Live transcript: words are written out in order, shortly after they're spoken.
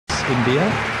India,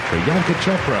 Priyanka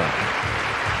Chopra.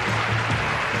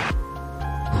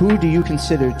 Who do you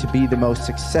consider to be the most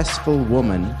successful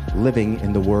woman living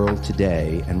in the world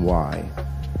today, and why?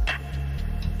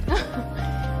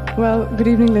 Well, good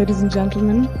evening, ladies and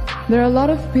gentlemen. There are a lot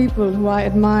of people who I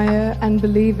admire and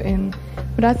believe in,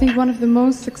 but I think one of the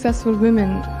most successful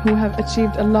women who have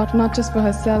achieved a lot, not just for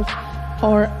herself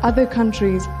or other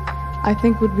countries, I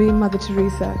think would be Mother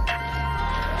Teresa.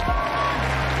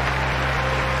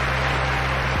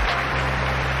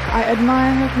 I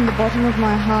admire her from the bottom of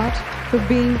my heart for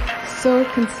being so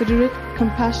considerate,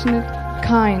 compassionate,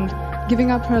 kind, giving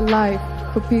up her life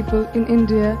for people in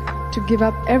India, to give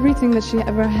up everything that she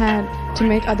ever had to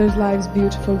make others' lives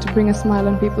beautiful, to bring a smile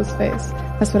on people's face.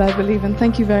 That's what I believe in.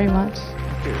 Thank you very much.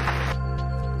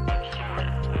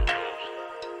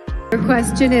 Your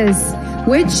question is,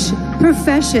 which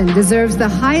profession deserves the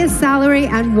highest salary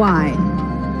and why?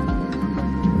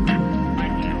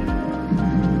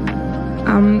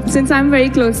 Since I'm very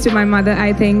close to my mother,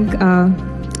 I think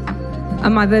a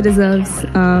mother deserves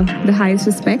the highest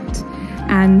respect.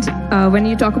 And when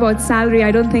you talk about salary,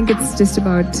 I don't think it's just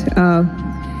about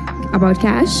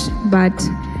cash, but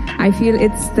I feel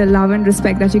it's the love and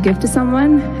respect that you give to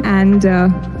someone. And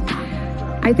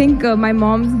I think my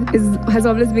mom has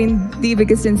always been the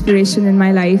biggest inspiration in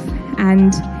my life.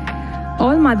 And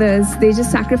all mothers, they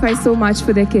just sacrifice so much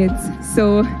for their kids.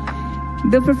 So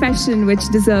the profession which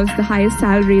deserves the highest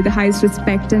salary, the highest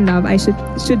respect and love,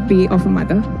 should be of a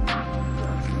mother.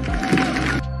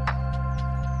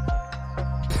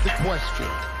 The question: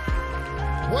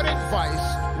 what advice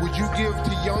would you give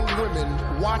to young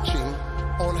women watching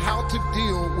on how to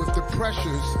deal with the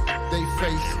pressures they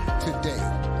face today?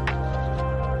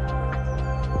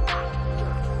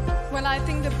 Well, I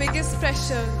think the biggest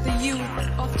pressure the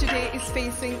youth of today is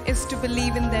facing is to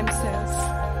believe in themselves.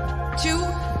 To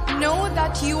know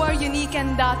that you are unique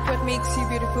and that's what makes you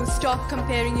beautiful. Stop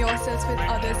comparing yourselves with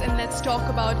others and let's talk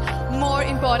about more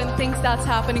important things that's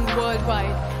happening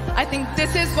worldwide. I think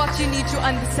this is what you need to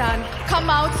understand.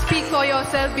 Come out, speak for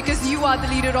yourself because you are the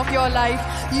leader of your life.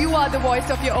 You are the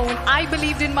voice of your own. I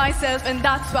believed in myself and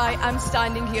that's why I'm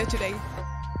standing here today.